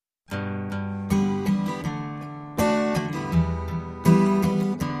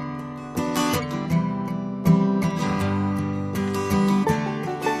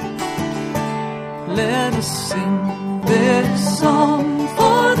us sing this song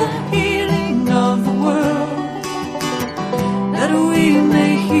for the healing of the world, that we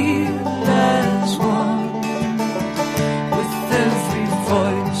may hear as one. With every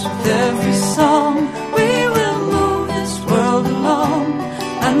voice, with every song, we will move this world along,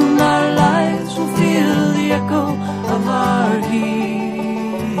 and our lives will feel the echo of our healing.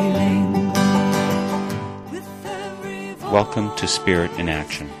 Welcome to Spirit in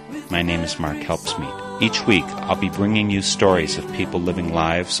Action. My name is Mark Helpsmeet. Each week, I'll be bringing you stories of people living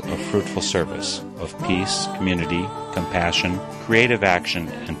lives of fruitful service, of peace, community, compassion, creative action,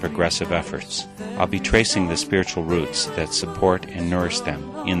 and progressive efforts. I'll be tracing the spiritual roots that support and nourish them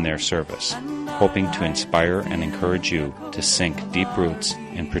in their service, hoping to inspire and encourage you to sink deep roots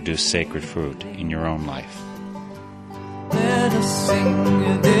and produce sacred fruit in your own life. Let us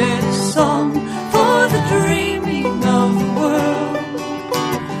sing this song for the dreaming of the world,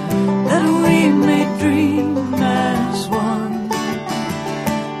 that we may dream as one.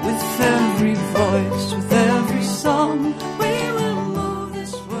 With every voice, with every song, we will move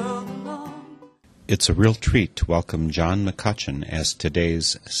this world along. It's a real treat to welcome John McCutcheon as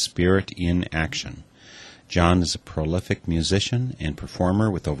today's Spirit in Action. John is a prolific musician and performer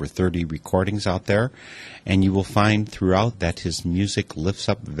with over 30 recordings out there, and you will find throughout that his music lifts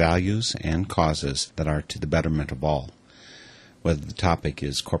up values and causes that are to the betterment of all. Whether the topic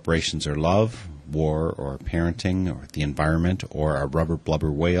is corporations or love, war or parenting, or the environment, or a rubber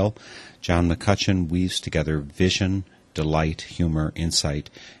blubber whale, John McCutcheon weaves together vision, delight, humor, insight,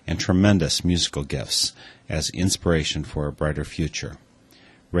 and tremendous musical gifts as inspiration for a brighter future.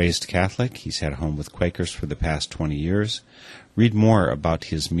 Raised Catholic, he's had a home with Quakers for the past 20 years. Read more about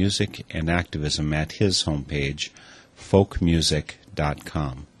his music and activism at his homepage,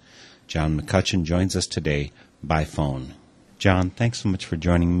 folkmusic.com. John McCutcheon joins us today by phone. John, thanks so much for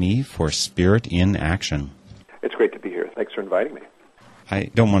joining me for Spirit in Action. It's great to be here. Thanks for inviting me. I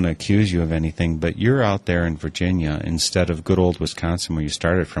don't want to accuse you of anything, but you're out there in Virginia instead of good old Wisconsin where you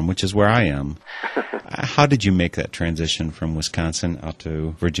started from, which is where I am. How did you make that transition from Wisconsin out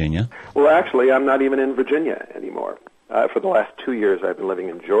to Virginia? Well, actually, I'm not even in Virginia anymore. For the last 2 years, I've been living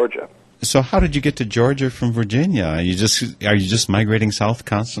in Georgia. So how did you get to Georgia from Virginia? Are you just migrating south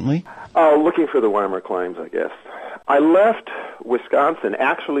constantly? Looking for the warmer climes, I guess. I left Wisconsin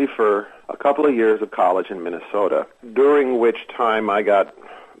actually for a couple of years of college in Minnesota, during which time I got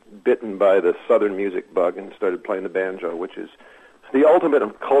bitten by the Southern music bug and started playing the banjo, which is the ultimate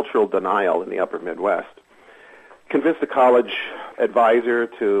of cultural denial in the upper Midwest. Convinced a college advisor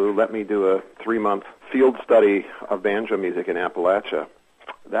to let me do a 3-month field study of banjo music in Appalachia.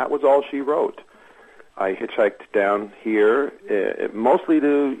 That was all she wrote. I hitchhiked down here, mostly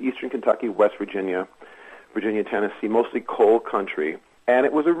to eastern Kentucky, West Virginia, Virginia, Tennessee, mostly coal country. And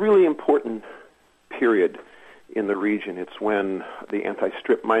it was a really important period in the region. It's when the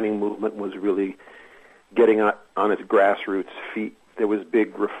anti-strip mining movement was really getting on its grassroots feet. There was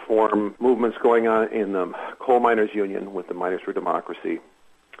big reform movements going on in the Coal Miners Union with the Miners for Democracy.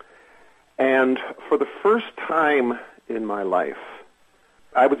 And for the first time in my life,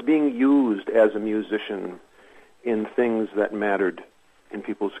 I was being used as a musician in things that mattered in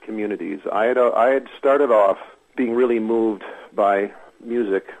people's communities. I had started off being really moved by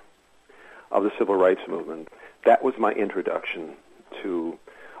music of the civil rights movement. That was my introduction to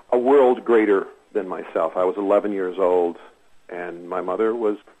a world greater than myself. I was 11 years old, and my mother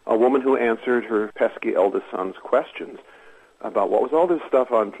was a woman who answered her pesky eldest son's questions about what was all this stuff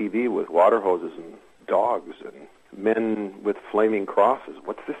on TV with water hoses and dogs and men with flaming crosses.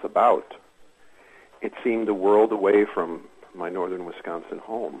 What's this about? It seemed a world away from my northern Wisconsin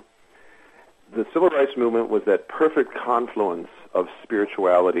home. The civil rights movement was that perfect confluence of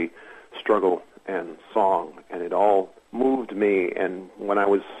spirituality, struggle, and song, and it all moved me. And when I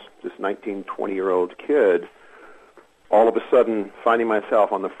was this 19, 20-year-old kid, all of a sudden finding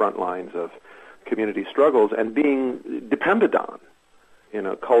myself on the front lines of community struggles and being depended on in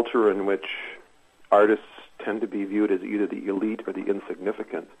a culture in which artists tend to be viewed as either the elite or the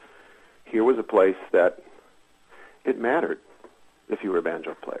insignificant, here was a place that it mattered if you were a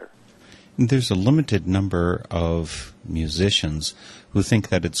banjo player. There's a limited number of musicians who think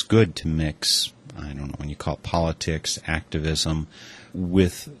that it's good to mix, I don't know, when you call it politics, activism,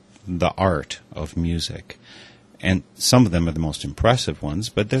 with the art of music. And some of them are the most impressive ones,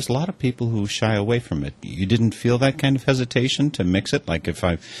 but there's a lot of people who shy away from it. You didn't feel that kind of hesitation to mix it? Like if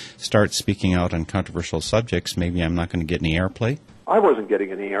I start speaking out on controversial subjects, maybe I'm not going to get any airplay? I wasn't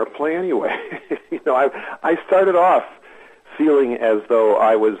getting any airplay anyway. I started off feeling as though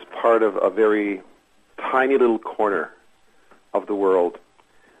I was part of a very tiny little corner of the world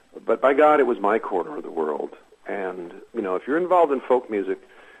But by God, it was my corner of the world. And, you know, if you're involved in folk music,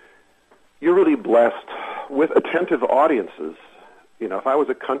 you're really blessed with attentive audiences. You know, if I was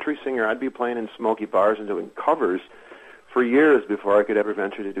a country singer, I'd be playing in smoky bars and doing covers for years before I could ever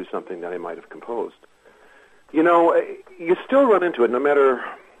venture to do something that I might have composed. You know, you still run into it no matter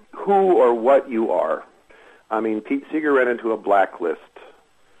who or what you are. I mean, Pete Seeger ran into a blacklist,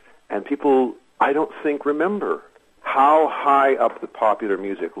 and people, I don't think, remember how high up the popular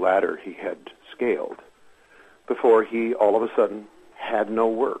music ladder he had scaled before he all of a sudden had no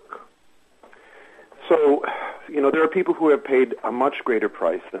work. So, you know, there are people who have paid a much greater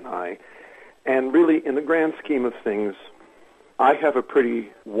price than I, and really, in the grand scheme of things, I have a pretty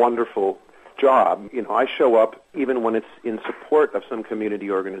wonderful job. You know, I show up even when it's in support of some community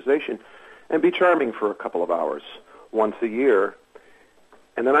organization and be charming for a couple of hours once a year.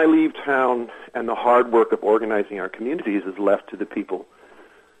 And then I leave town, and the hard work of organizing our communities is left to the people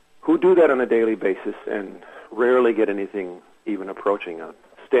who do that on a daily basis and rarely get anything even approaching a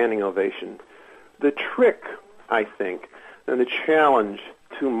standing ovation. The trick, I think, and the challenge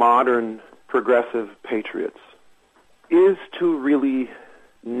to modern progressive patriots is to really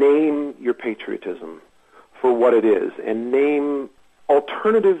name your patriotism for what it is and name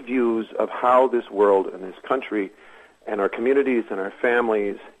alternative views of how this world and this country and our communities and our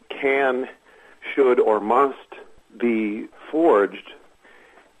families can, should, or must be forged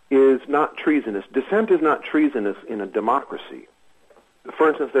is not treasonous. Dissent is not treasonous in a democracy. For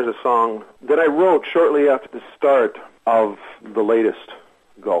instance, there's a song that I wrote shortly after the start of the latest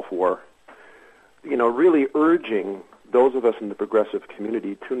Gulf War, you know, really urging those of us in the progressive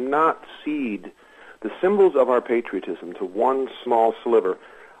community to not cede the symbols of our patriotism to one small sliver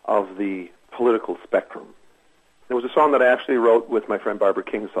of the political spectrum. It was a song that I actually wrote with my friend Barbara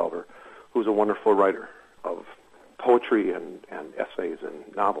Kingsolver, who's a wonderful writer of poetry and essays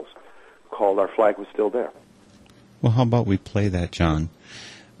and novels, called Our Flag Was Still There. Well, how about we play that, John?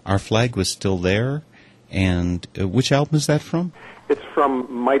 Our Flag Was Still There, and which album is that from? It's from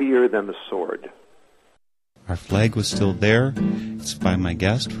Mightier Than the Sword. Our Flag Was Still There. It's by my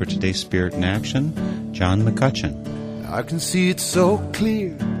guest for today's Spirit in Action, John McCutcheon. I can see it so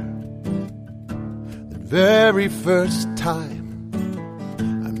clear. The very first time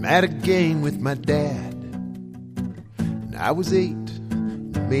I'm at a game with my dad, and I was 8,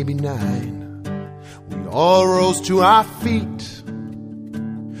 maybe 9. We all rose to our feet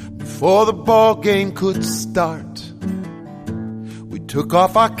before the ball game could start. We took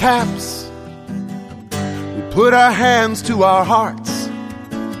off our caps, we put our hands to our hearts.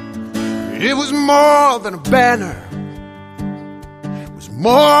 It was more than a banner, it was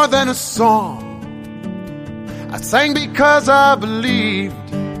more than a song. I sang because I believed,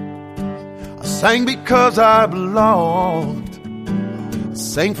 I sang because I belonged. I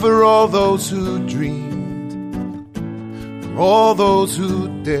sang for all those who dreamed, for all those who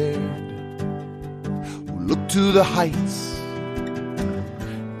dared, who looked to the heights,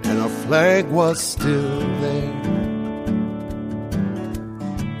 and our flag was still there.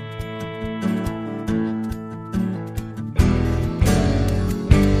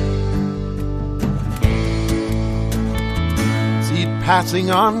 See it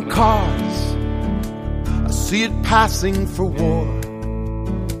passing on cars, I see it passing for war,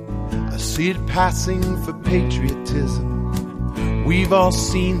 I see it passing for patriotism. We've all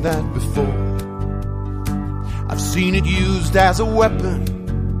seen that before. I've seen it used as a weapon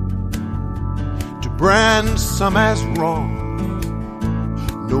to brand some as wrong.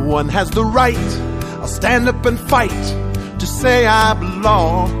 No one has the right, I'll stand up and fight to say I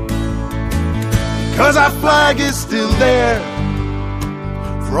belong. Because our flag is still there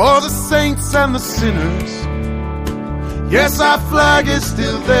for all the saints and the sinners. Yes, our flag is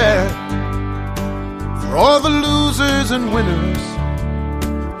still there for all the losers and winners,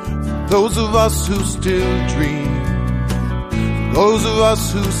 for those of us who still dream, for those of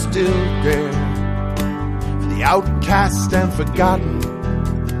us who still dare, for the outcast and forgotten,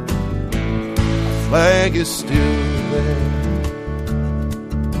 our flag is still there.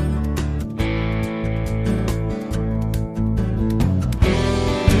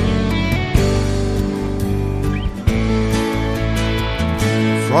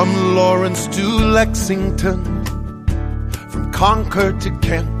 From Lawrence to Lexington, from Concord to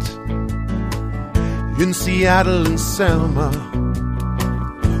Kent, in Seattle and Selma,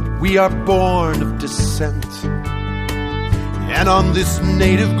 we are born of dissent. And on this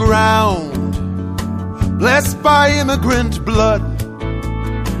native ground, blessed by immigrant blood,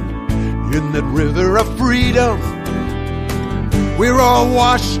 in that river of freedom, we're all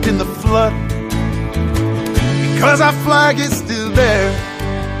washed in the flood. Because our flag is still there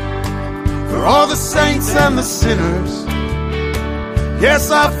For all the saints and the sinners, yes,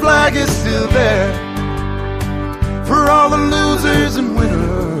 our flag is still there. For all the losers and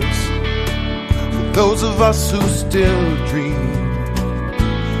winners, for those of us who still dream,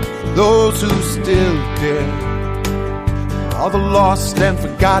 for those who still dare, for all the lost and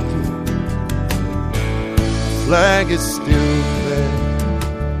forgotten, the flag is still there.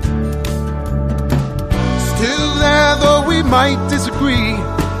 Still there, though we might disagree.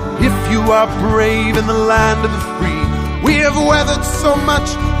 If you are brave in the land of the free, we have weathered so much,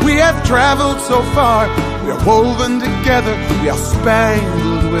 we have traveled so far. We are woven together, we are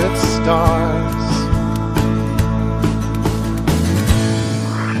spangled with stars.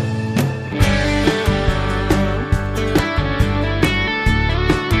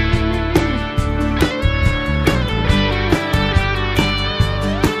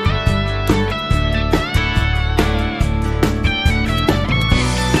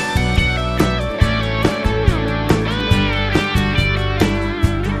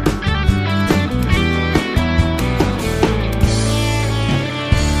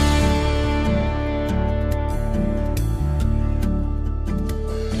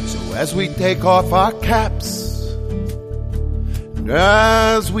 As we take off our caps, and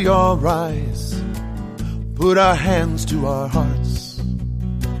as we all rise, put our hands to our hearts,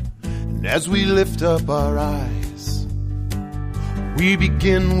 and as we lift up our eyes, we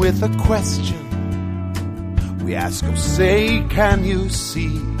begin with a question. We ask, oh, say, can you see?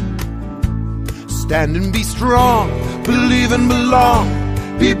 Stand and be strong, believe and belong,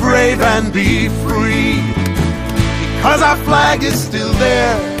 be brave and be free, because our flag is still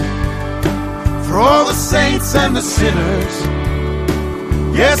there. For all the saints and the sinners,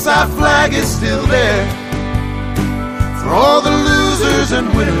 yes, our flag is still there. For all the losers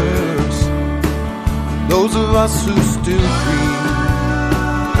and winners, those of us who still dream,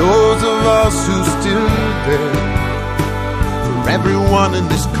 those of us who still dare, for everyone in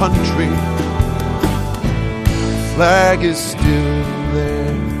this country, the flag is still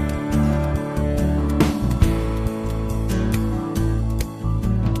there.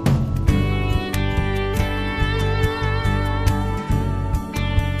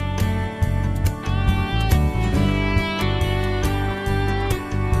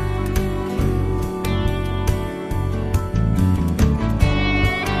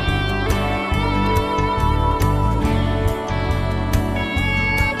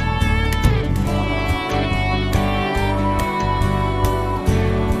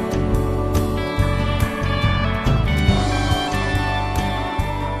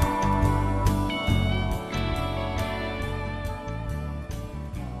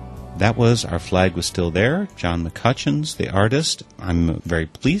 That was Our Flag Was Still There, John McCutcheon's the artist. I'm very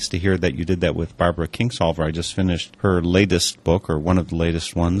pleased to hear that you did that with Barbara Kingsolver. I just finished her latest book, or one of the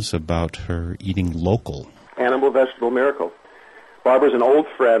latest ones, about her eating local. Animal Vegetable Miracle. Barbara's an old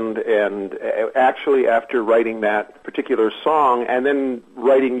friend, and actually after writing that particular song and then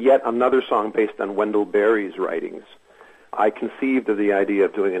writing yet another song based on Wendell Berry's writings, I conceived of the idea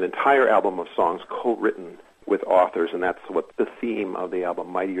of doing an entire album of songs co-written with authors, and that's what the theme of the album,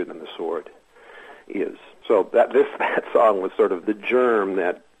 Mightier Than the Sword, is. So that song was sort of the germ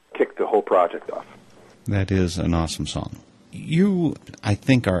that kicked the whole project off. That is an awesome song. You, I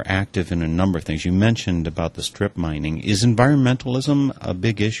think, are active in a number of things. You mentioned about the strip mining. Is environmentalism a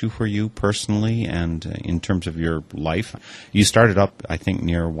big issue for you personally and in terms of your life? You started up, I think,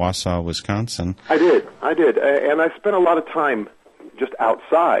 near Wausau, Wisconsin. I did. And I spent a lot of time just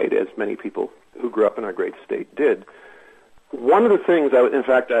outside, as many people who grew up in our great state did. One of the things, I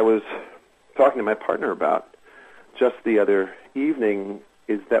was talking to my partner about just the other evening,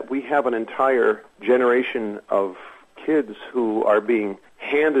 is that we have an entire generation of kids who are being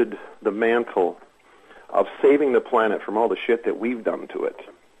handed the mantle of saving the planet from all the shit that we've done to it.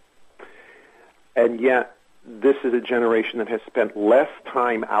 And yet, this is a generation that has spent less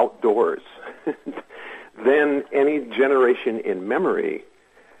time outdoors than any generation in memory.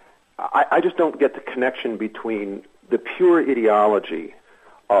 I just don't get the connection between the pure ideology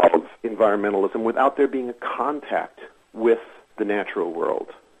of environmentalism without there being a contact with the natural world.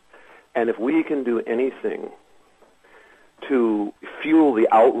 And if we can do anything to fuel the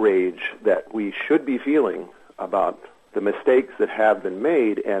outrage that we should be feeling about the mistakes that have been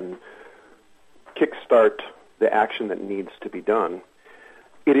made and kickstart the action that needs to be done,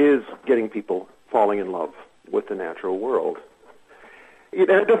 it is getting people falling in love with the natural world. It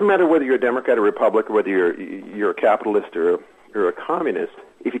doesn't matter whether you're a Democrat or Republican, or whether you're a capitalist or a communist.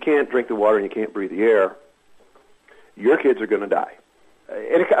 If you can't drink the water and you can't breathe the air, your kids are going to die.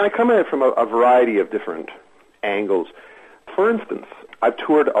 And I come at it from a variety of different angles. For instance, I've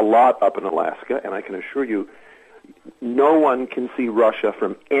toured a lot up in Alaska, and I can assure you, no one can see Russia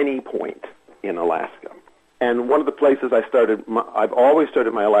from any point in Alaska. And one of the places I've always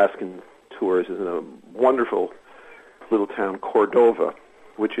started my Alaskan tours is in a wonderful little town, Cordova,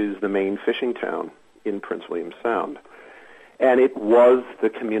 which is the main fishing town in Prince William Sound. And it was the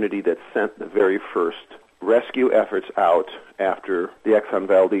community that sent the very first rescue efforts out after the Exxon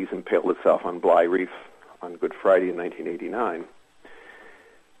Valdez impaled itself on Bligh Reef on Good Friday in 1989.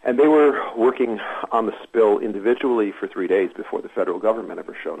 And they were working on the spill individually for 3 days before the federal government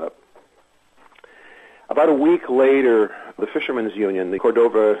ever showed up. About a week later, the Fishermen's Union, the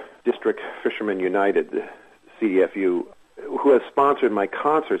Cordova District Fishermen United, the CDFU, who has sponsored my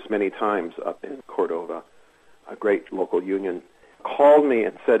concerts many times up in Cordova, a great local union, called me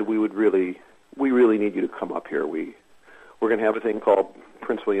and said, we really need you to come up here. We're going to have a thing called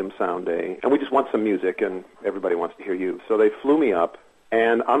Prince William Sound Day, and we just want some music, and everybody wants to hear you. So they flew me up,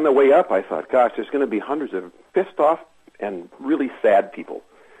 and on the way up, I thought, gosh, there's going to be hundreds of pissed off and really sad people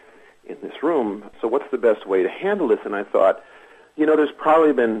in this room. So what's the best way to handle this? And I thought, there's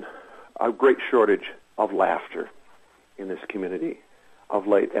probably been a great shortage of laughter in this community of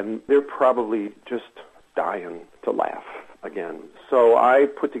late, and they're probably just dying to laugh again. So I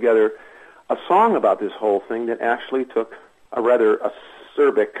put together a song about this whole thing that actually took a rather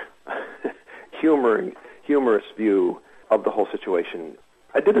acerbic, humorous view of the whole situation.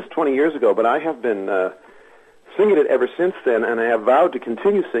 I did this 20 years ago, but I have been singing it ever since then, and I have vowed to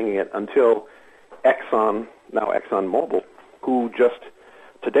continue singing it until Exxon, now ExxonMobil, who just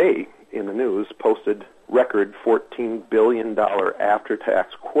today in the news posted record $14 billion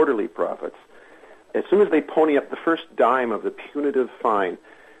after-tax quarterly profits. As soon as they pony up the first dime of the punitive fine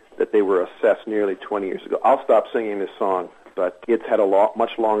that they were assessed nearly 20 years ago, I'll stop singing this song, but it's had a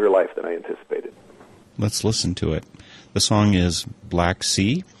much longer life than I anticipated. Let's listen to it. The song is Black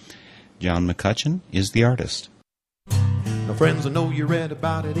Sea. John McCutcheon is the artist. Now, friends, I know you read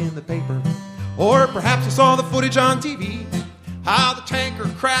about it in the paper, or perhaps you saw the footage on TV, how the tanker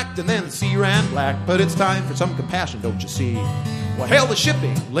cracked and then the sea ran black. But it's time for some compassion, don't you see? Well, hell, the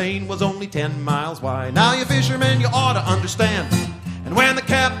shipping lane was only 10 miles wide. Now, you fishermen, you ought to understand. And when the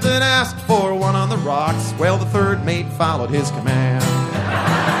captain asked for one on the rocks, well, the third mate followed his command.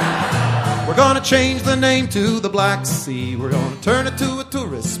 We're gonna change the name to the Black Sea. We're gonna turn it to a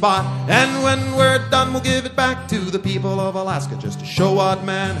tourist spot. And when we're done, we'll give it back to the people of Alaska, just to show what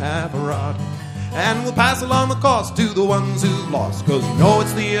men have wrought. And we'll pass along the cost to the ones who've lost, 'cause you know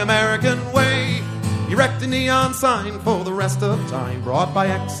it's the American way. Erect a neon sign for the rest of time, brought by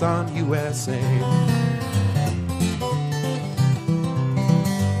Exxon USA.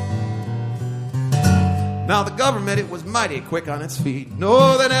 Now the government, it was mighty quick on its feet.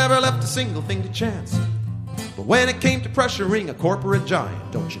 No, they never left a single thing to chance. But when it came to pressuring a corporate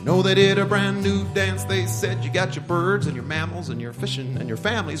giant, don't you know they did a brand new dance? They said, you got your birds and your mammals and your fishing and your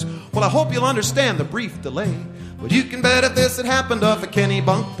families. Well, I hope you'll understand the brief delay. But you can bet if this had happened off of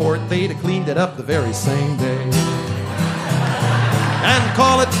Kennebunkport, they'd have cleaned it up the very same day. And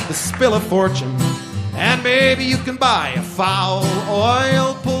call it the spill of fortune. And maybe you can buy a foul.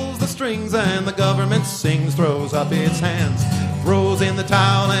 Oil pulls the strings and the government sings, throws up its hands, throws in the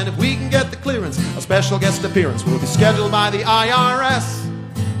towel. And if we can get the clearance, a special guest appearance will be scheduled by the IRS,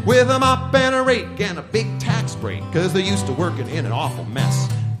 with a mop and a rake and a big tax break, 'cause they're used to working in an awful mess.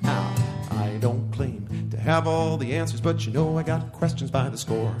 Now, I don't claim to have all the answers, but you know I got questions by the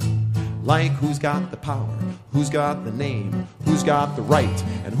score. Like who's got the power, who's got the name, who's got the right,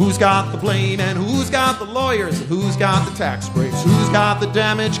 and who's got the blame, and who's got the lawyers, and who's got the tax breaks, who's got the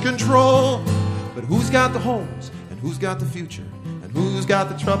damage control, but who's got the homes, and who's got the future, and who's got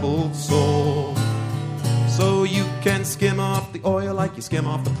the troubled soul. So you can skim off the oil like you skim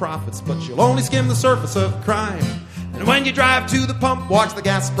off the profits, but you'll only skim the surface of crime. And when you drive to the pump, watch the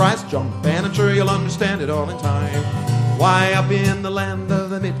gas price jump, and I'm sure you'll understand it all in time. Why, up in the land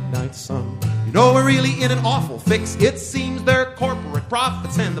of the midnight sun, you know we're really in an awful fix. It seems their corporate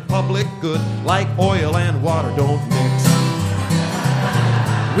profits and the public good, like oil and water, don't mix.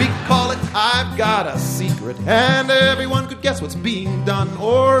 We call it I've Got a Secret, and everyone could guess what's being done.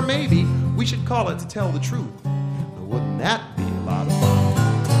 Or maybe we should call it To Tell the Truth. Now, wouldn't that be a lot of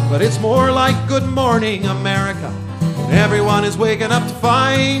fun? But it's more like Good Morning America, when everyone is waking up to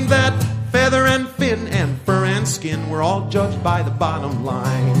find that feather and fin and fur and skin, we're all judged by the bottom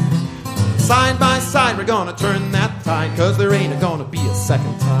line. Side by side, we're gonna turn that tide, 'cause there ain't gonna be a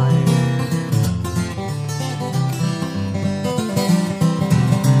second time.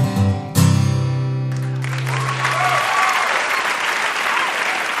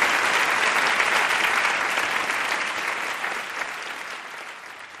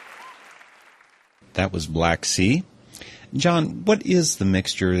 That was Black Sea. John, what is the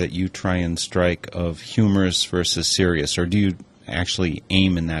mixture that you try and strike of humorous versus serious, or do you actually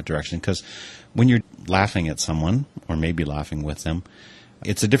aim in that direction? Because when you're laughing at someone, or maybe laughing with them,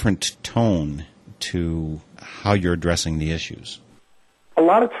 it's a different tone to how you're addressing the issues. A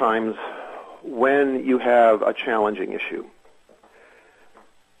lot of times when you have a challenging issue,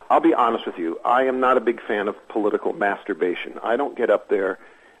 I'll be honest with you, I am not a big fan of political masturbation. I don't get up there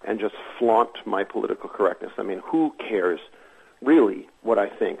and just flaunt my political correctness. I mean, who cares really what I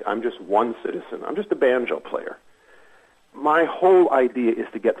think? I'm just one citizen. I'm just a banjo player. My whole idea is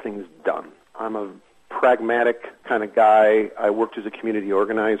to get things done. I'm a pragmatic kind of guy. I worked as a community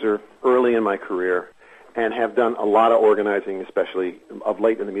organizer early in my career and have done a lot of organizing, especially of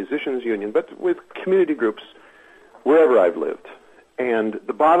late in the Musicians Union, but with community groups wherever I've lived. And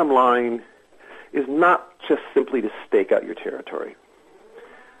the bottom line is not just simply to stake out your territory,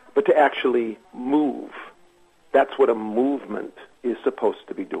 but to actually move. That's what a movement is supposed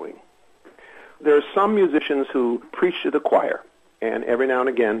to be doing. There are some musicians who preach to the choir, and every now and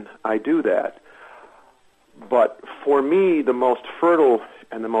again I do that. But for me, the most fertile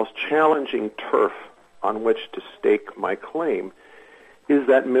and the most challenging turf on which to stake my claim is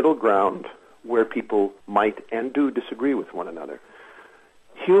that middle ground where people might and do disagree with one another.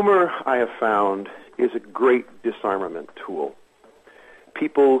 Humor, I have found, is a great disarmament tool.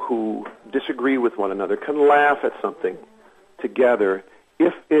 People who disagree with one another can laugh at something together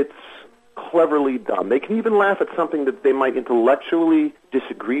if it's cleverly done. They can even laugh at something that they might intellectually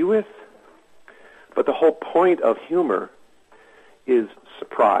disagree with, but the whole point of humor is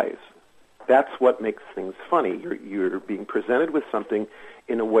surprise. That's what makes things funny. You're being presented with something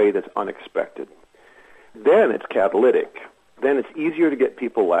in a way that's unexpected. Then it's catalytic. Then it's easier to get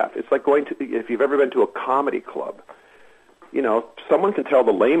people laugh. It's like if you've ever been to a comedy club, you know, someone can tell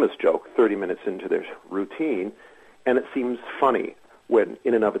the lamest joke 30 minutes into their routine, and it seems funny when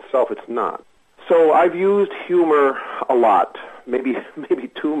in and of itself it's not. So I've used humor a lot, maybe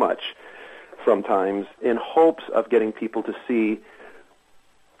too much sometimes, in hopes of getting people to see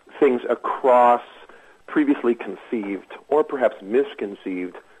things across previously conceived or perhaps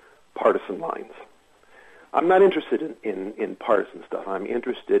misconceived partisan lines. I'm not interested in partisan stuff. I'm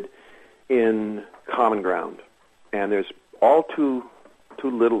interested in common ground, and there's all too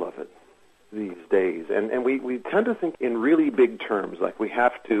little of it these days. And we tend to think in really big terms, like we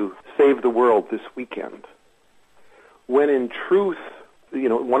have to save the world this weekend, when in truth, you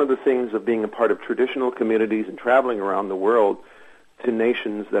know, one of the things of being a part of traditional communities and traveling around the world to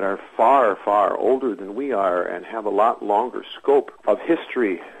nations that are far, far older than we are and have a lot longer scope of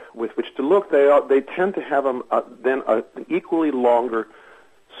history with which to look, they tend to have an equally longer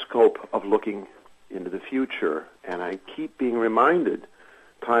scope of looking into the future. And I keep being reminded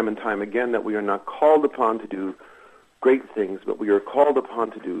time and time again that we are not called upon to do great things, but we are called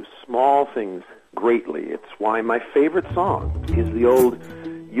upon to do small things greatly. It's why my favorite song is the old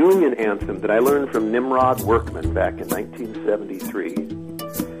Union anthem that I learned from Nimrod Workman back in 1973.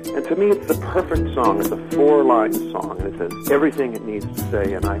 And to me, it's the perfect song. It's a 4-line song, and it says everything it needs to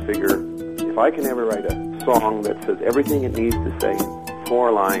say. And I figure if I can ever write a song that says everything it needs to say in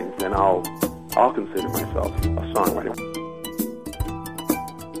 4 lines, then I'll consider myself a songwriter.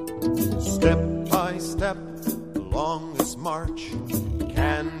 Step by step along this march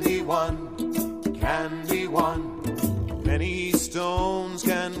can be won, can be won. Many stones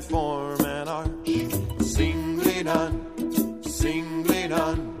can form an arch, singly done, singly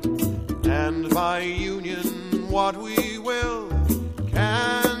done. And by union what we will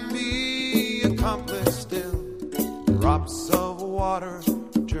can be accomplished still. Drops of water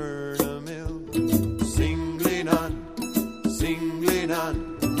turn a mill, singly done, singly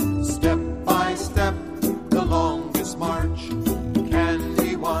done. Step by step the longest march can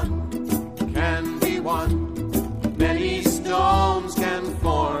be won, can be won. Many stones can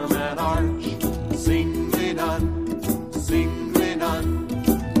form an arch, singly done, singly done.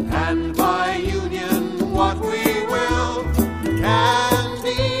 And by union what we will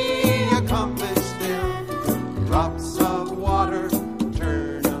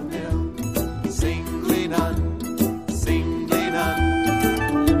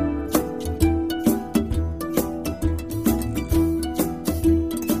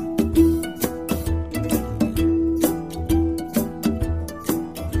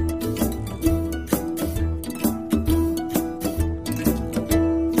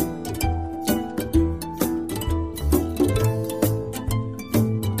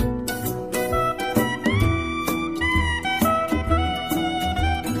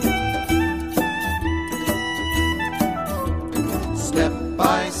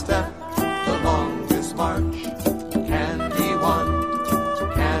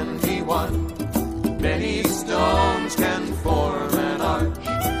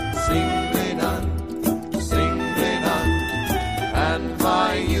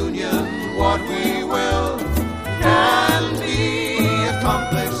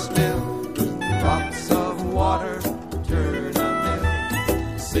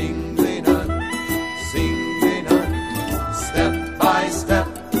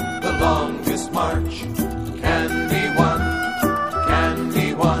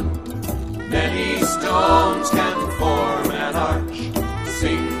Many stones can form an arch,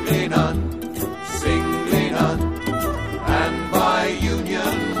 singly none, singly none. And by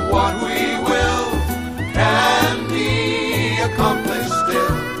union what we will can be accomplished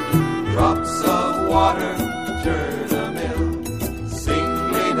still. Drops of water turn a mill.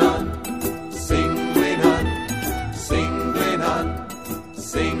 Singly none, singly none, singly none,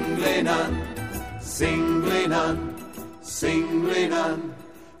 singly none, singly none, singly none,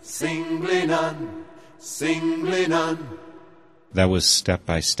 singly none, singly none. That was Step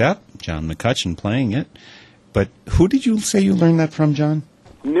by Step, John McCutcheon playing it. But who did you say you learned that from, John?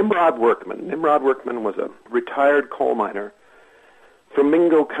 Nimrod Workman. Nimrod Workman was a retired coal miner from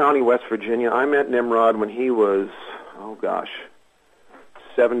Mingo County, West Virginia. I met Nimrod when he was,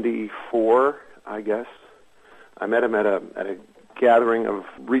 74, I guess. I met him at a gathering of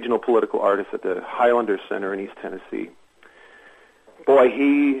regional political artists at the Highlander Center in East Tennessee. Boy,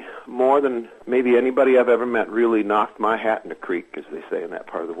 he, more than maybe anybody I've ever met, really knocked my hat in the creek, as they say in that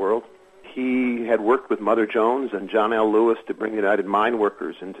part of the world. He had worked with Mother Jones and John L. Lewis to bring United Mine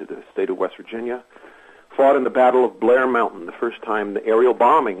Workers into the state of West Virginia. Fought in the Battle of Blair Mountain. The first time the aerial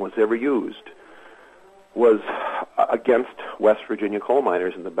bombing was ever used was against West Virginia coal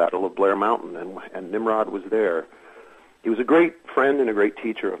miners in the Battle of Blair Mountain, and Nimrod was there. He was a great friend and a great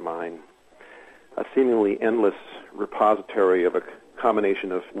teacher of mine, a seemingly endless repository of a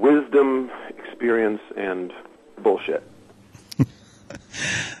combination of wisdom, experience, and bullshit.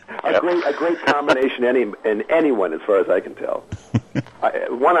 A great combination in anyone, as far as I can tell.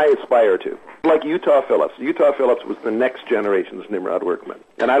 One I aspire to. Like Utah Phillips. Utah Phillips was the next generation's Nimrod Workman.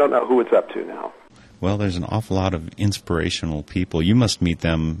 And I don't know who it's up to now. Well, there's an awful lot of inspirational people. You must meet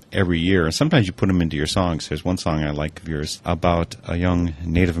them every year. Sometimes you put them into your songs. There's one song I like of yours about a young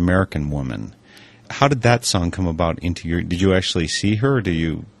Native American woman. How did that song come about into your... Did you actually see her, or did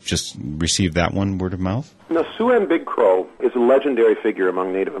you just receive that one word of mouth? No, Sue-Ann Big Crow is a legendary figure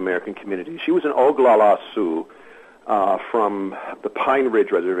among Native American communities. She was an Oglala Sioux from the Pine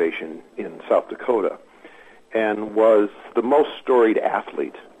Ridge Reservation in South Dakota and was the most storied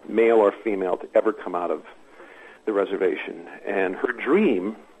athlete, male or female, to ever come out of the reservation. And her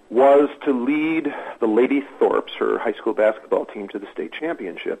dream was to lead the Lady Thorpes, her high school basketball team, to the state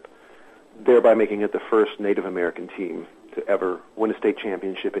championship, thereby making it the first Native American team to ever win a state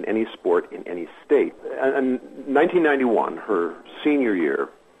championship in any sport in any state. In 1991, her senior year,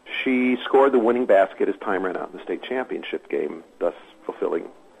 she scored the winning basket as time ran out in the state championship game, thus fulfilling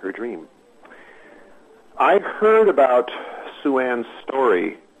her dream. I heard about Sue-Ann's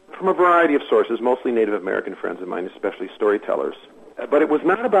story from a variety of sources, mostly Native American friends of mine, especially storytellers. But it was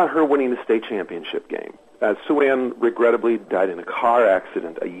not about her winning the state championship game. Sue-Ann regrettably died in a car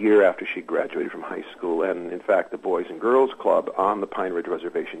accident a year after she graduated from high school, and in fact the Boys and Girls Club on the Pine Ridge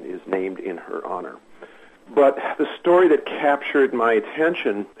Reservation is named in her honor. But the story that captured my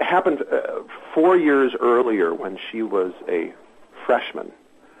attention happened 4 years earlier when she was a freshman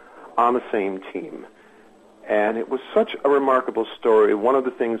on the same team. And it was such a remarkable story. One of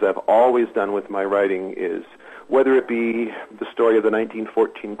the things I've always done with my writing is, whether it be the story of the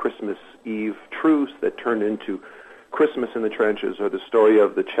 1914 Christmas Eve truce that turned into Christmas in the Trenches, or the story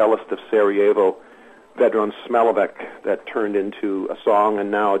of the cellist of Sarajevo, Vedran Smelovec, that turned into a song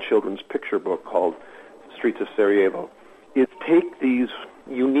and now a children's picture book called Streets of Sarajevo, is take these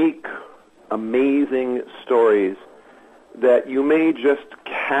unique, amazing stories that you may just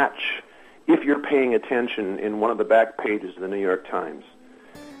catch if you're paying attention in one of the back pages of the New York Times.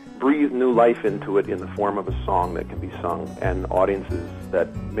 Breathe new life into it in the form of a song that can be sung, and audiences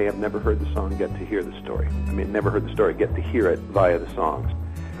that may have never heard the song get to hear the story. Never heard the story, get to hear it via the songs.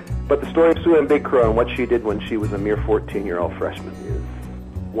 But the story of Sue-Ann Big Crow and what she did when she was a mere 14-year-old freshman is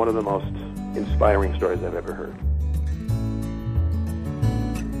one of the most inspiring stories I've ever heard.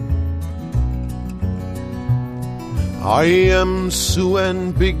 I am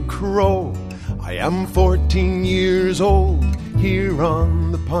Sue-Ann Big Crow. I am 14 years old, here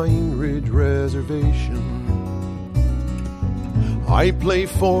on the Pine Ridge Reservation. I play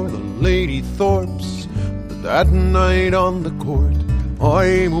for the Lady Thorpes, but that night on the court,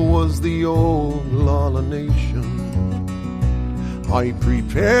 I was the Oglala Nation. I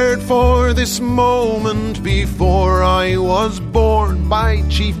prepared for this moment before I was born by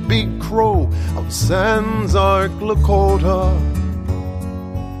Chief Big Crow of Sanzark, Lakota.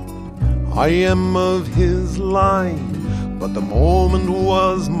 I am of his line, but the moment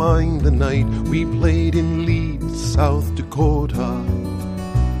was mine the night we played in Leeds, South Dakota.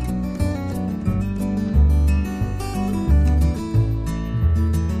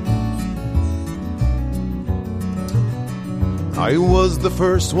 I was the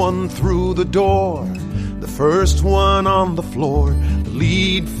first one through the door, the first one on the floor. The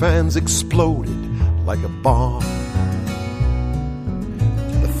lead fans exploded like a bomb.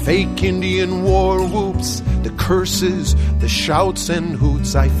 The fake Indian war whoops, the curses, the shouts and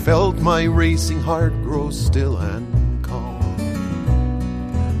hoots. I felt my racing heart grow still and calm.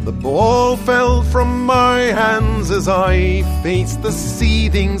 The ball fell from my hands as I faced the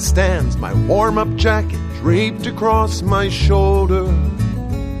seething stands, my warm-up jacket draped across my shoulder.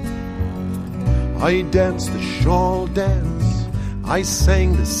 I danced the shawl dance, I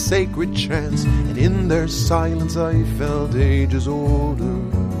sang the sacred chants, and in their silence I felt ages older.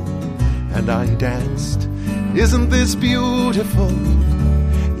 And I danced, isn't this beautiful?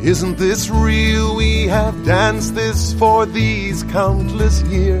 Isn't this real? We have danced this for these countless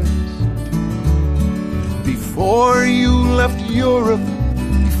years. Before you left Europe,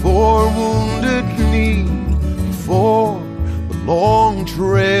 before Wounded Knee, before the long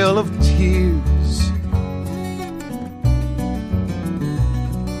trail of tears.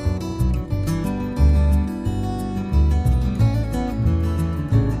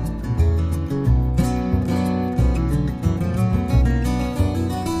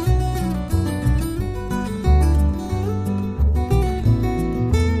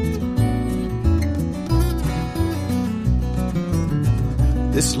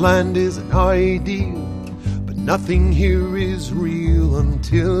 This land is an ideal, but nothing here is real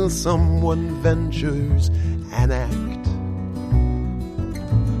until someone ventures an act.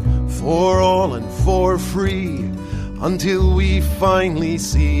 For all and for free, until we finally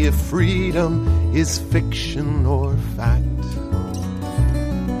see if freedom is fiction or fact.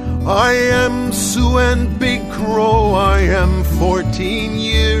 I am Sue and Big Crow, I am 14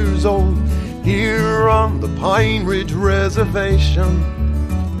 years old, here on the Pine Ridge Reservation.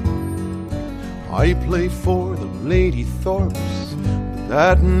 I play for the Lady Thorpes, but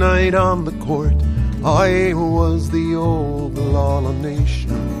that night on the court, I was the Oglala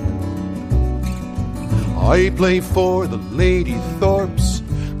Nation. I play for the Lady Thorpes,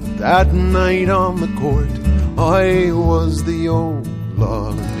 but that night on the court, I was the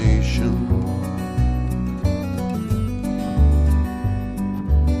Oglala Nation.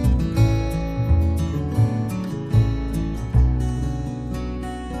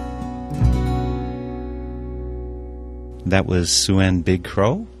 That was Sue-Ann Big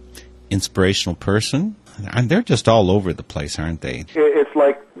Crow, inspirational person. And they're just all over the place, aren't they? It's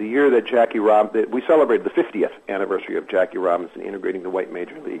like the year that Jackie Robinson, we celebrated the 50th anniversary of Jackie Robinson integrating the white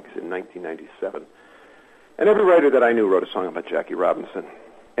major leagues in 1997. And every writer that I knew wrote a song about Jackie Robinson.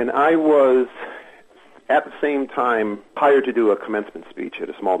 And I was, at the same time, hired to do a commencement speech at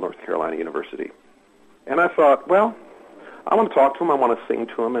a small North Carolina university. And I thought, well, I want to talk to them, I want to sing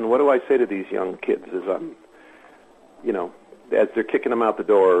to them, and what do I say to these young kids as I'm, as they're kicking them out the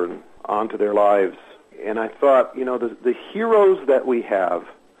door and onto their lives. And I thought, the heroes that we have,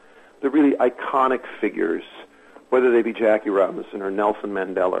 the really iconic figures, whether they be Jackie Robinson or Nelson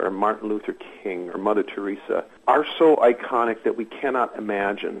Mandela or Martin Luther King or Mother Teresa, are so iconic that we cannot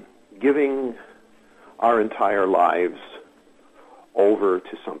imagine giving our entire lives over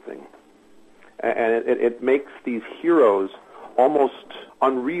to something. And it makes these heroes almost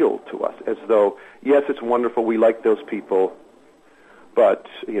unreal to us, as though, yes, it's wonderful, we like those people, but,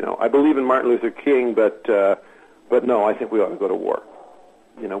 I believe in Martin Luther King, but no, I think we ought to go to war.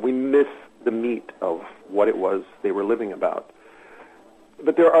 We miss the meat of what it was they were living about.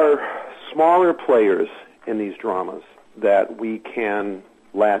 But there are smaller players in these dramas that we can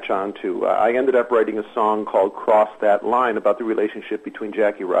latch onto. I ended up writing a song called Cross That Line about the relationship between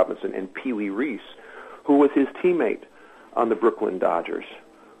Jackie Robinson and Pee Wee Reese, who was his teammate on the Brooklyn Dodgers,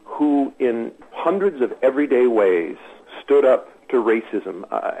 who in hundreds of everyday ways stood up to racism,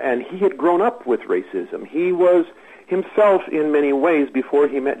 and he had grown up with racism. He was himself, in many ways, before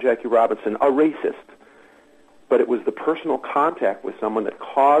he met Jackie Robinson, a racist. But it was the personal contact with someone that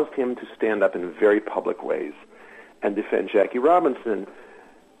caused him to stand up in very public ways and defend Jackie Robinson.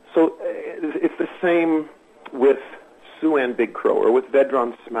 So it's the same with Sue-Ann Big Crow, or with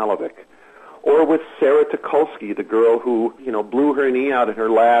Vedran Smalovic, or with Sarah Tukolsky, the girl who, blew her knee out in her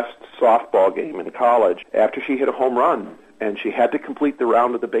last softball game in college after she hit a home run, and she had to complete the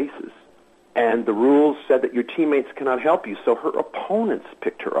round of the bases. And the rules said that your teammates cannot help you, so her opponents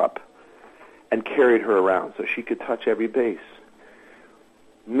picked her up and carried her around so she could touch every base.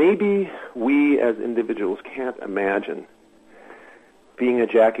 Maybe we as individuals can't imagine being a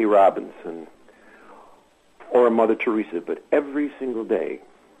Jackie Robinson or a Mother Teresa, but every single day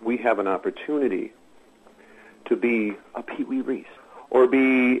we have an opportunity to be a Pee Wee Reese, or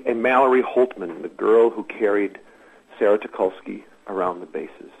be a Mallory Holtman, the girl who carried Sarah Tukolsky around the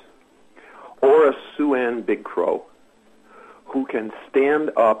bases, or a Sue Ann Big Crow who can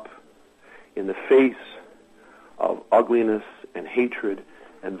stand up in the face of ugliness and hatred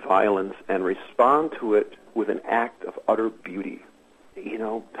and violence and respond to it with an act of utter beauty. You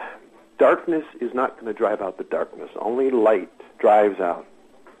know, darkness is not going to drive out the darkness. Only light drives out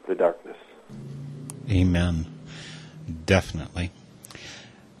the darkness. Amen. Definitely.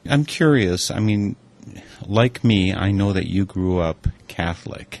 I'm curious, I mean, like me, I know that you grew up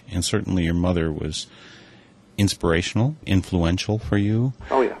Catholic, and certainly your mother was inspirational, influential for you.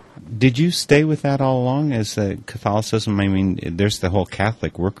 Oh, yeah. Did you stay with that all along as Catholicism? I mean, there's the whole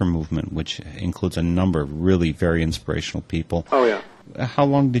Catholic worker movement, which includes a number of really very inspirational people. Oh, yeah. How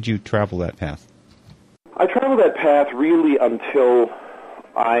long did you travel that path? I traveled that path really until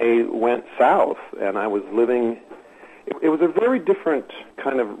I went south, and I was living... It was a very different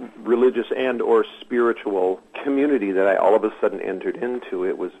kind of religious and or spiritual community that I all of a sudden entered into.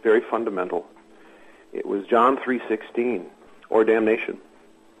 It was very fundamental. It was John 3:16, or damnation.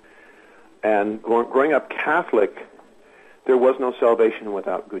 And growing up Catholic, there was no salvation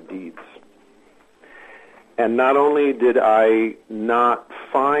without good deeds. And not only did I not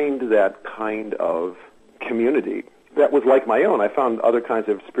find that kind of community that was like my own, I found other kinds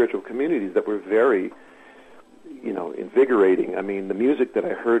of spiritual communities that were very, you know, invigorating. I mean, the music that I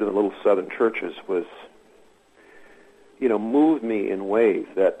heard in the little southern churches was, you know, moved me in ways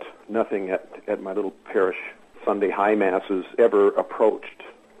that nothing at my little parish Sunday high masses ever approached.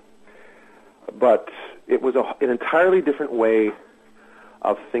 But it was an entirely different way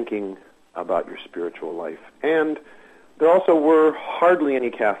of thinking about your spiritual life. And there also were hardly any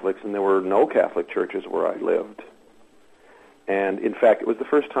Catholics, and there were no Catholic churches where I lived. And in fact, it was the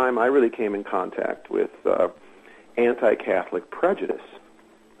first time I really came in contact with anti-Catholic prejudice.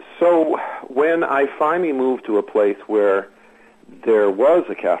 So when I finally moved to a place where there was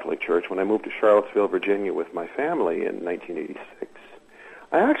a Catholic church, when I moved to Charlottesville, Virginia with my family in 1986,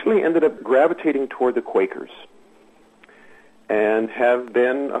 I actually ended up gravitating toward the Quakers and have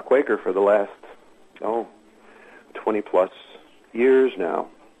been a Quaker for the last, 20-plus years now.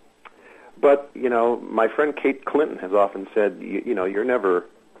 But, you know, my friend Kate Clinton has often said, you know, you're never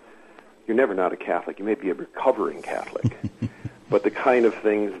not a Catholic. You may be a recovering Catholic. But the kind of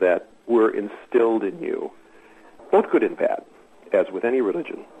things that were instilled in you, both good and bad, as with any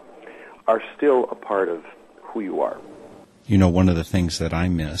religion, are still a part of who you are. You know, one of the things that I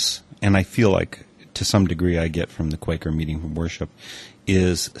miss, and I feel like to some degree I get from the Quaker meeting from worship,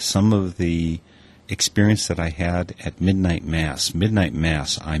 is some of the experience that I had at Midnight Mass. Midnight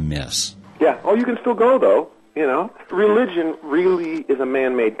Mass I miss. Yeah. Oh, you can still go, though. You know, religion really is a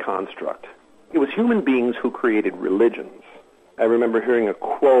man-made construct. It was human beings who created religions. I remember hearing a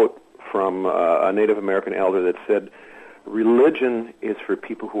quote from a Native American elder that said, religion is for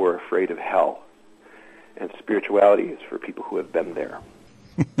people who are afraid of hell, and spirituality is for people who have been there.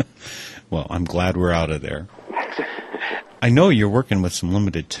 Well, I'm glad we're out of there. I know you're working with some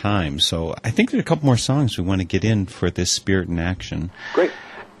limited time, so I think there are a couple more songs we want to get in for this Spirit in Action. Great.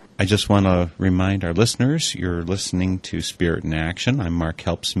 I just want to remind our listeners, you're listening to Spirit in Action. I'm Mark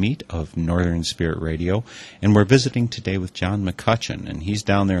Helpsmeet of Northern Spirit Radio, and we're visiting today with John McCutcheon, and he's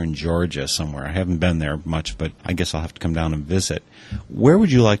down there in Georgia somewhere. I haven't been there much, but I guess I'll have to come down and visit. Where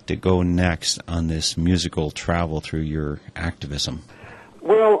would you like to go next on this musical travel through your activism?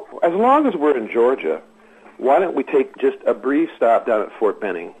 Well, as long as we're in Georgia, why don't we take just a brief stop down at Fort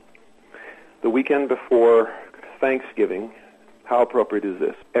Benning the weekend before Thanksgiving. How appropriate is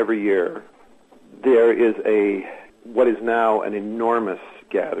this? Every year, there is what is now an enormous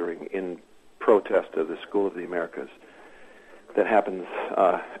gathering in protest of the School of the Americas that happens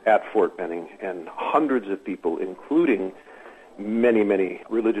at Fort Benning, and hundreds of people, including many, many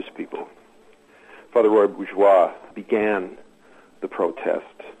religious people. Father Roy Bourgeois began the protest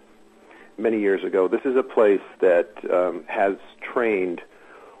many years ago. This is a place that has trained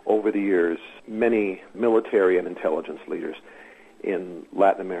over the years many military and intelligence leaders in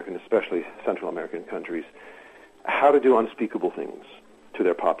Latin American, especially Central American countries, how to do unspeakable things to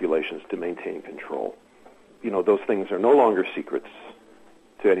their populations to maintain control. You know, those things are no longer secrets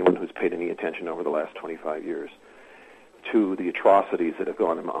to anyone who's paid any attention over the last 25 years to the atrocities that have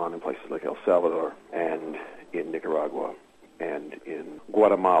gone on in places like El Salvador and in Nicaragua and in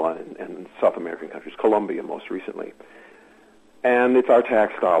Guatemala and South American countries, Colombia most recently. And it's our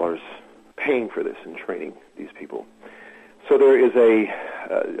tax dollars paying for this and training these people. So there is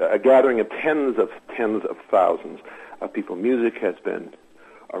a gathering of tens of thousands of people. Music has been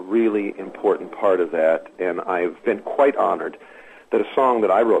a really important part of that, and I've been quite honored that a song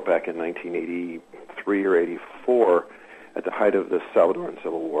that I wrote back in 1983 83 or 84, at the height of the Salvadoran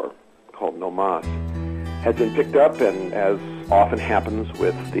Civil War, called No Mas, has been picked up, and as often happens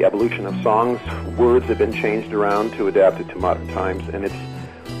with the evolution of songs, words have been changed around to adapt it to modern times, and it's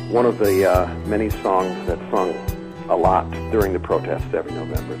one of the many songs that's sung a lot during the protests every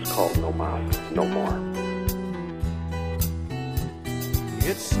November. It's called No Mas, No More.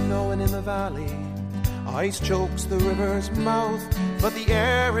 It's snowing in the valley, ice chokes the river's mouth, but the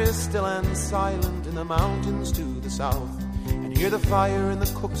air is still and silent in the mountains to the south. And here the fire in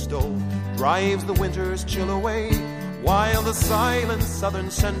the cook stove drives the winter's chill away, while the silent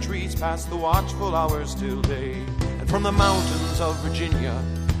southern sentries pass the watchful hours till day. And from the mountains of Virginia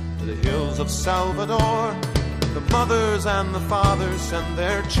to the hills of Salvador, the mothers and the fathers send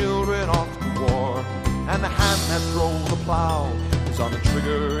their children off to war. And the hand that throws the plow is on the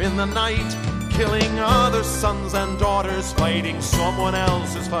trigger in the night, killing other sons and daughters, fighting someone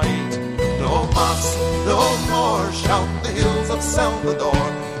else's fight. No mas, no more, shout the hills of Salvador,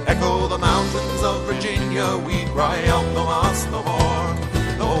 echo the mountains of Virginia, we cry out no mas, no more.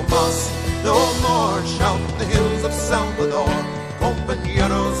 No mas, no more, shout the hills of Salvador,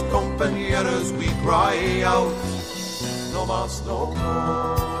 compañeros, compañeras, we cry out no mas, no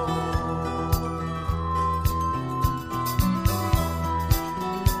more.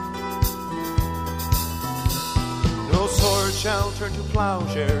 No sword shall turn to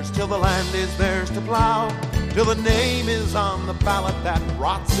plowshares till the land is theirs to plow, till the name is on the ballot that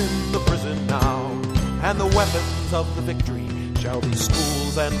rots in the prison now. And the weapons of the victory shall be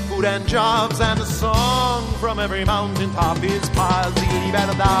schools and food and jobs, and a song from every mountaintop is Paz y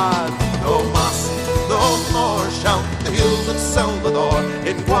Libertad. No mas, no more, shout the hills of Salvador,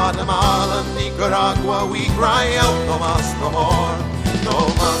 in Guatemala, Nicaragua, we cry out no mas, no more. No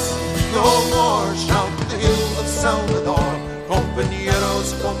mas, no more, shout the hills of Salvador,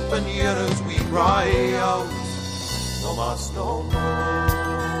 compañeros, compañeras, we cry out no mas, no more.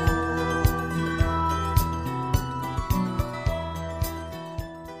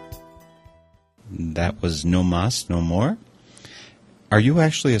 That was No Mas, No More. Are you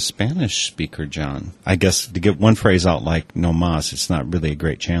actually a Spanish speaker, John? I guess to get one phrase out like No Mas, it's not really a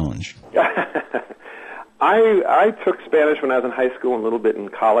great challenge. I took Spanish when I was in high school and a little bit in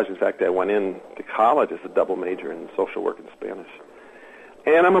college. In fact, I went in to college as a double major in social work and Spanish.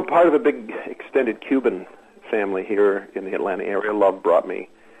 And I'm a part of a big extended Cuban family here in the Atlanta area. Love brought me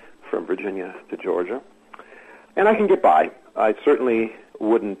from Virginia to Georgia. And I can get by. I certainly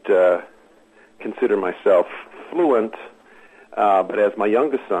wouldn't consider myself fluent, but as my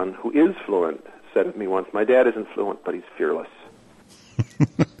youngest son, who is fluent, said of me once, my dad isn't fluent, but he's fearless.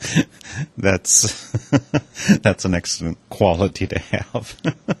 That's an excellent quality to have.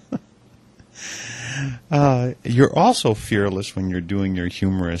 You're also fearless when you're doing your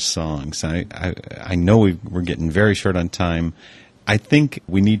humorous songs. I know we're getting very short on time. I think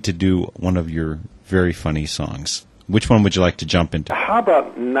we need to do one of your very funny songs. Which one would you like to jump into? How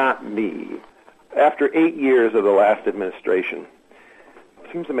about Not Me? After 8 years of the last administration,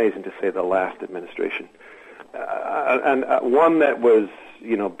 it seems amazing to say the last administration, and one that was,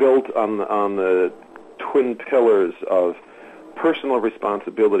 built on the twin pillars of personal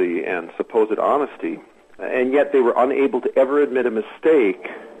responsibility and supposed honesty, and yet they were unable to ever admit a mistake,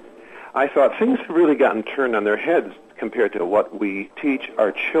 I thought things have really gotten turned on their heads compared to what we teach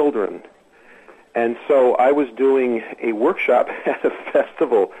our children. And so I was doing a workshop at a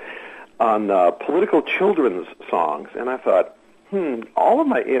festival on political children's songs, and I thought, all of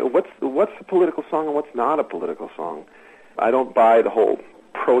my, what's a political song and what's not a political song? I don't buy the whole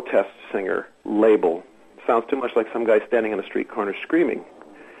protest singer label. Sounds too much like some guy standing on a street corner screaming.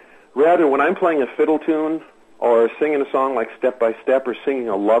 Rather, when I'm playing a fiddle tune or singing a song like Step by Step or singing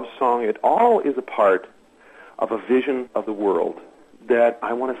a love song, it all is a part of a vision of the world that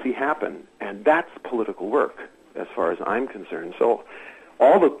I want to see happen, and that's political work as far as I'm concerned. So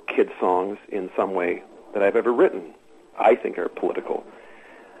all the kids' songs, in some way, that I've ever written, I think are political.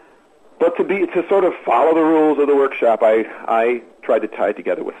 But to sort of follow the rules of the workshop, I tried to tie it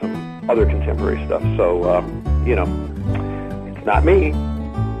together with some other contemporary stuff. So, it's not me.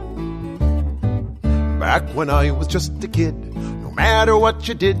 Back when I was just a kid, no matter what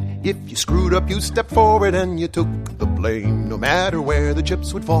you did, if you screwed up, you stepped forward and you took the blame. No matter where the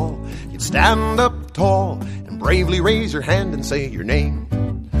chips would fall, you'd stand up tall and bravely raise your hand and say your name.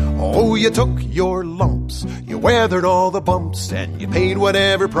 Oh, you took your lumps, you weathered all the bumps, and you paid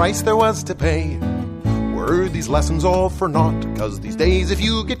whatever price there was to pay. Were these lessons all for naught? 'Cause these days if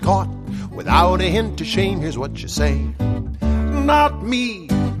you get caught without a hint of shame, here's what you say. Not me,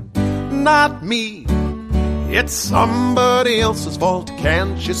 not me. It's somebody else's fault,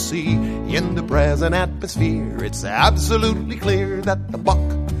 can't you see? In the present atmosphere, it's absolutely clear that the buck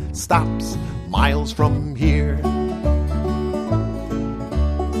stops miles from here.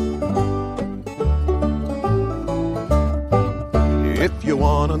 If you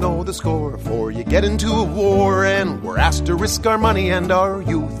want to know the score before you get into a war and we're asked to risk our money and our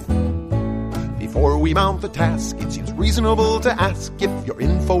youth, before we mount the task, it seems reasonable to ask if your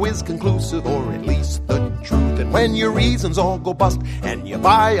info is conclusive or at least the truth. And when your reasons all go bust and you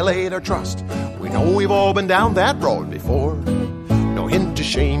violate our trust, we know we've all been down that road before. No hint of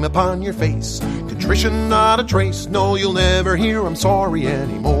shame upon your face, contrition not a trace. No, you'll never hear I'm sorry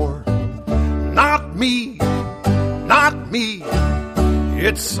anymore. Not me, not me.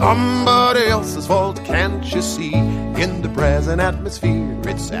 It's somebody else's fault, can't you see? In the present atmosphere,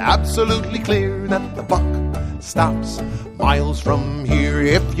 it's absolutely clear that the buck stops miles from here.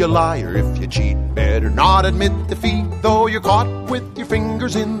 If you lie or if you cheat, better not admit defeat, though you're caught with your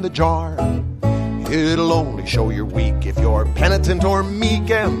fingers in the jar. It'll only show you're weak if you're penitent or meek,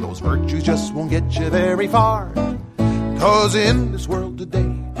 and those virtues just won't get you very far. 'Cause in this world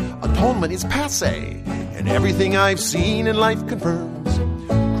today, atonement is passé, and everything I've seen in life confirms.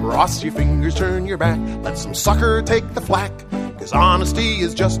 Cross your fingers, turn your back, let some sucker take the flak, 'cause honesty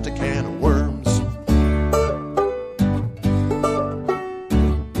is just a can of worms.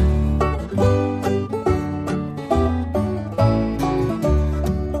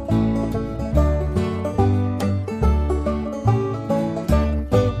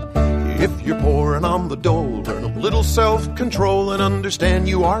 If you're pouring on the dole, learn a little self-control and understand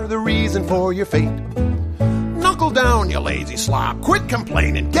you are the reason for your fate. Knuckle down, you lazy slob. Quit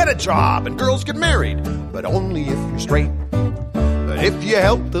complaining, get a job, and girls get married, but only if you're straight. But if you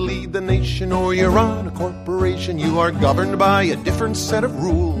help to lead the nation or you run a corporation, you are governed by a different set of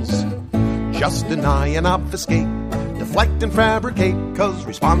rules. Just deny and obfuscate, deflect and fabricate, 'cause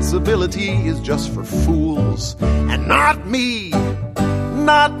responsibility is just for fools. And not me,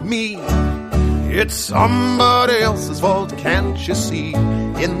 not me. It's somebody else's fault, can't you see?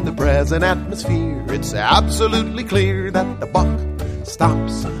 In the present atmosphere, it's absolutely clear that the buck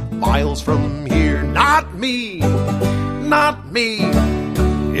stops miles from here. Not me, not me.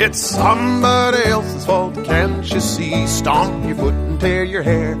 It's somebody else's fault, can't you see? Stomp your foot and tear your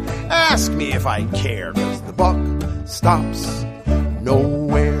hair. Ask me if I care, 'cause the buck stops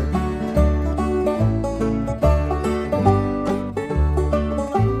nowhere.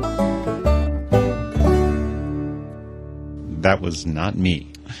 That was not me.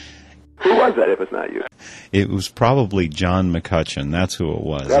 Who was that if it's not you? It was probably John McCutcheon. That's who it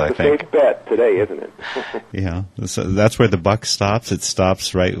was, That's I think. a safe bet today, isn't it? Yeah, so that's where the buck stops. It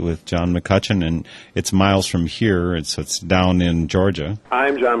stops right with John McCutcheon, and it's miles from here. It's down in Georgia.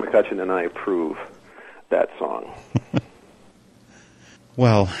 I'm John McCutcheon, and I approve that song.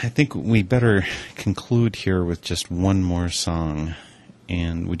 Well, I think we better conclude here with just one more song.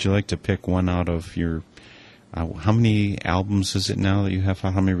 And would you like to pick one out of your... how many albums is it now that you have?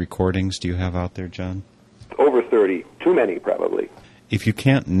 How many recordings do you have out there, John? Over 30. Too many, probably. If you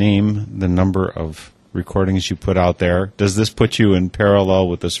can't name the number of recordings you put out there, does this put you in parallel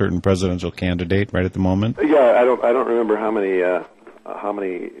with a certain presidential candidate right at the moment? Yeah, I don't remember how many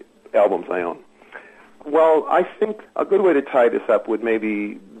albums I own. Well, I think a good way to tie this up would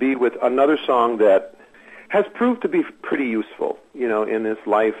maybe be with another song that has proved to be pretty useful. You know, in this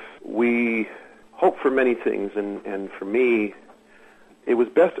life, we hope for many things, and for me, it was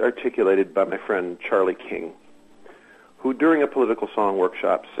best articulated by my friend Charlie King, who during a political song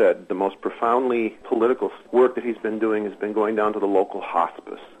workshop said the most profoundly political work that he's been doing has been going down to the local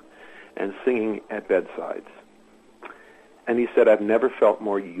hospice and singing at bedsides. And he said, I've never felt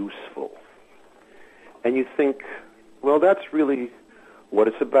more useful. And you think, well, that's really what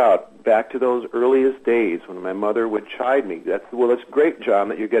it's about. Back to those earliest days when my mother would chide me. That's great, John,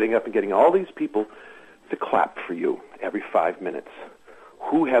 that you're getting up and getting all these people to clap for you every 5 minutes.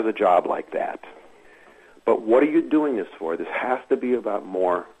 Who has a job like that? But what are you doing this for? This has to be about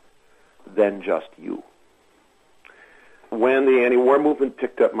more than just you. When the anti-war movement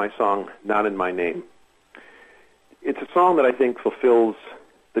picked up my song, Not in My Name, it's a song that I think fulfills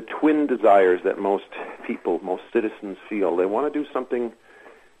the twin desires that most people, most citizens feel. They want to do something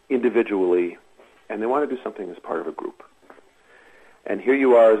individually, and they want to do something as part of a group. And here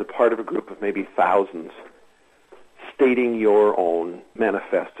you are as a part of a group of maybe thousands, stating your own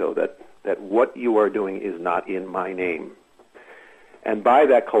manifesto that what you are doing is not in my name. And by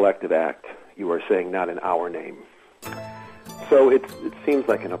that collective act, you are saying not in our name. So it seems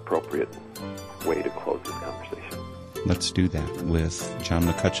like an appropriate way to close this conversation. Let's do that with John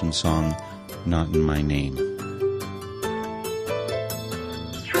McCutcheon's song, Not in My Name.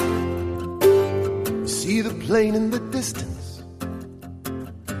 See the plane in the distance,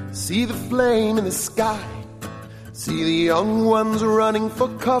 see the flame in the sky, see the young ones running for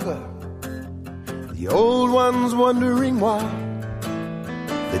cover, the old ones wondering why.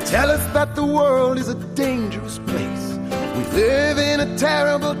 They tell us that the world is a dangerous place, we live in a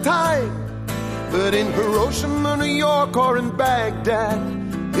terrible time, but in Hiroshima, New York, or in Baghdad,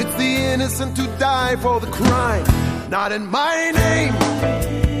 it's the innocent who die for the crime. Not in my name,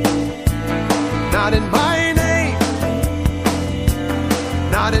 not in my name,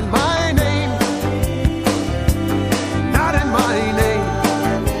 not in my name, not in my name.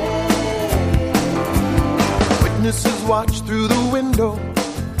 Witnesses watch through the window,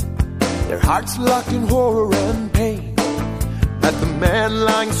 their hearts locked in horror and pain, at the man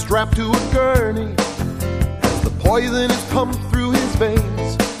lying strapped to a gurney as the poison is pumped through his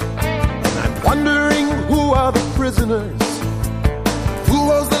veins. And I'm wondering, who are the prisoners? Who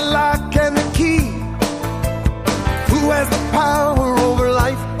holds the lock and the key? Who has the power over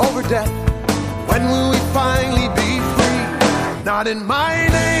life, over death? When will we finally be free? Not in my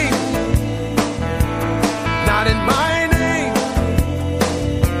name, not in my name,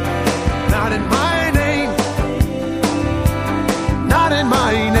 not in my name, not in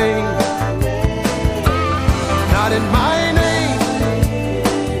my name, not in my name,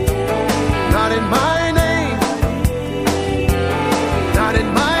 not in my name, not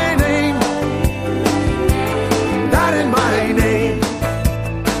in my name, not in my name.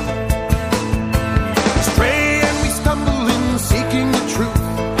 Stray and we stumble in seeking the truth,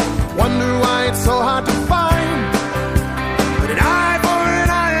 wonder why it's so hard to find. But an eye for an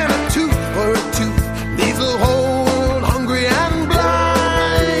eye and a tooth for a tooth leaves the whole world hungry and blind.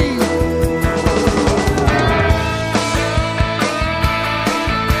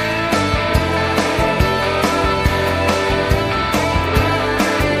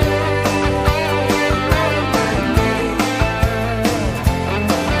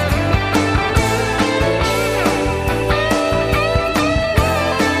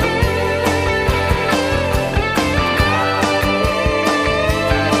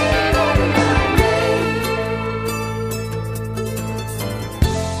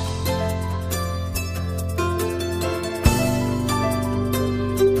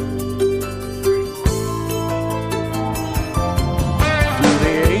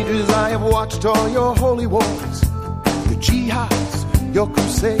 Watched all your holy wars, your jihads, your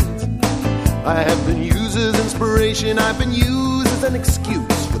crusades. I have been used as inspiration, I've been used as an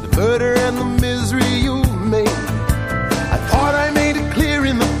excuse for the murder and the misery you made. I thought I made it clear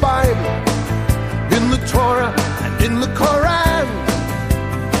in the Bible, in the Torah, and in the Koran.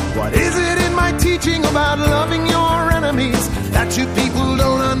 What is it in my teaching about loving your enemies that you people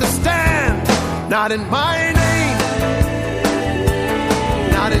don't understand? Not in my name,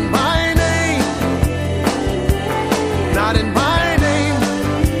 not in my not in my name,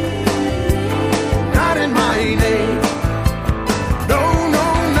 not in my name, no,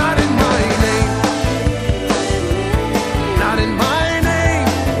 no, not in my name, not in my name,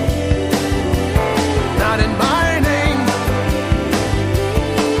 not in my name,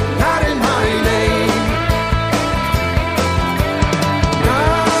 not in my name,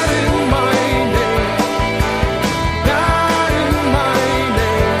 not in my name, not in my name,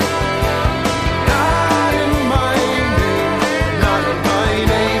 not in my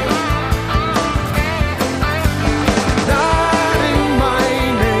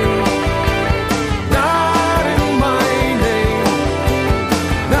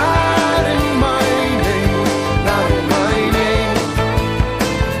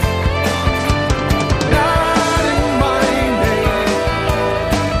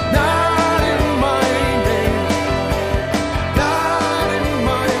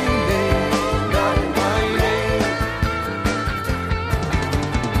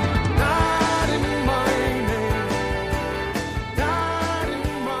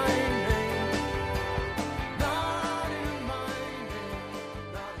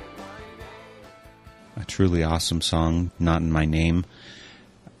truly awesome song, Not in My Name.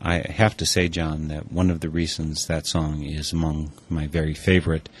 I have to say, John, that one of the reasons that song is among my very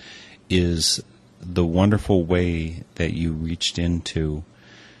favorite is the wonderful way that you reached into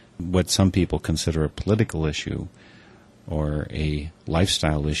what some people consider a political issue or a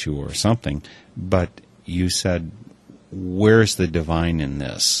lifestyle issue or something, but you said, where's the divine in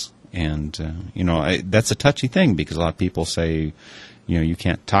this? And, that's a touchy thing because a lot of people say, you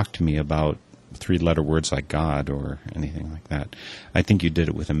can't talk to me about three-letter words like God or anything like that. I think you did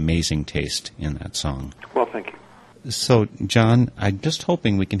it with amazing taste in that song. Well, thank you. So, John, I'm just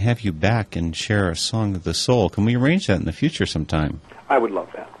hoping we can have you back and share a Song of the Soul. Can we arrange that in the future sometime? I would love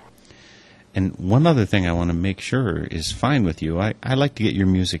that. And one other thing I want to make sure is fine with you. I like to get your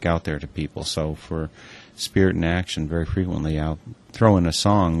music out there to people. So for Spirit in Action, very frequently I'll throw in a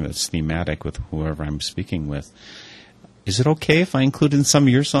song that's thematic with whoever I'm speaking with. Is it okay if I include in some of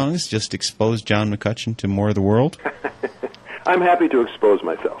your songs, just expose John McCutcheon to more of the world? I'm happy to expose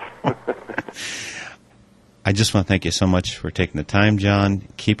myself. I just want to thank you so much for taking the time, John,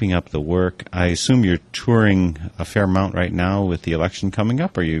 keeping up the work. I assume you're touring a fair amount right now with the election coming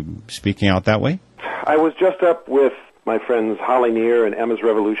up. Are you speaking out that way? I was just up with my friends Holly Near and Emma's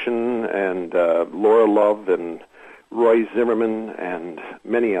Revolution and Laura Love and Roy Zimmerman and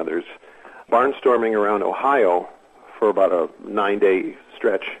many others, barnstorming around Ohio for about a 9-day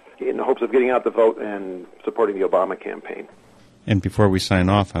stretch in the hopes of getting out the vote and supporting the Obama campaign. And before we sign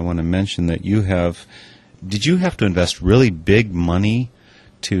off, I want to mention that did you have to invest really big money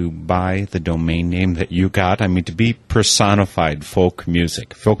to buy the domain name that you got? I mean, to be personified folk music.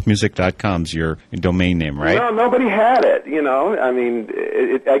 Folkmusic.com's your domain name, right? No, nobody had it, I mean,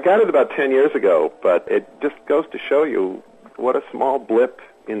 I got it about 10 years ago, but it just goes to show you what a small blip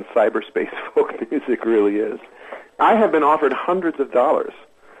in cyberspace folk music really is. I have been offered hundreds of dollars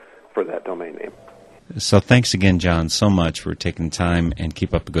for that domain name. So thanks again, John, so much for taking time, and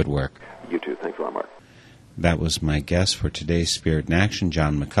keep up the good work. You too. Thanks a lot, Mark. That was my guest for today's Spirit in Action,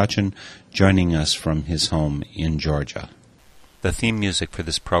 John McCutcheon, joining us from his home in Georgia. The theme music for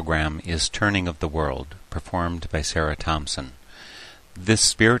this program is Turning of the World, performed by Sarah Thompson. This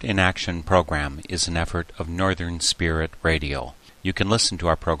Spirit in Action program is an effort of Northern Spirit Radio. You can listen to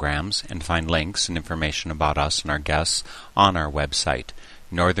our programs and find links and information about us and our guests on our website,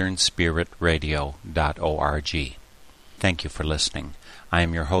 northernspiritradio.org. Thank you for listening. I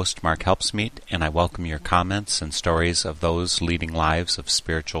am your host, Mark Helpsmeet, and I welcome your comments and stories of those leading lives of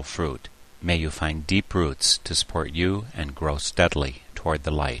spiritual fruit. May you find deep roots to support you and grow steadily toward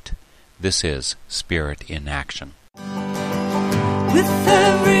the light. This is Spirit in Action. With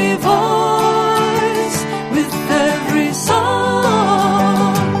every voice, with every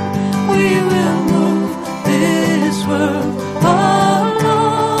song, we will move this world along.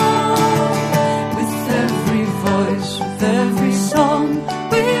 With every voice, with every song,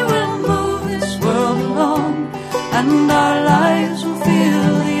 we will move this world along, and our lives will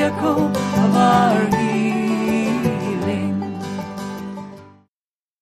feel the echo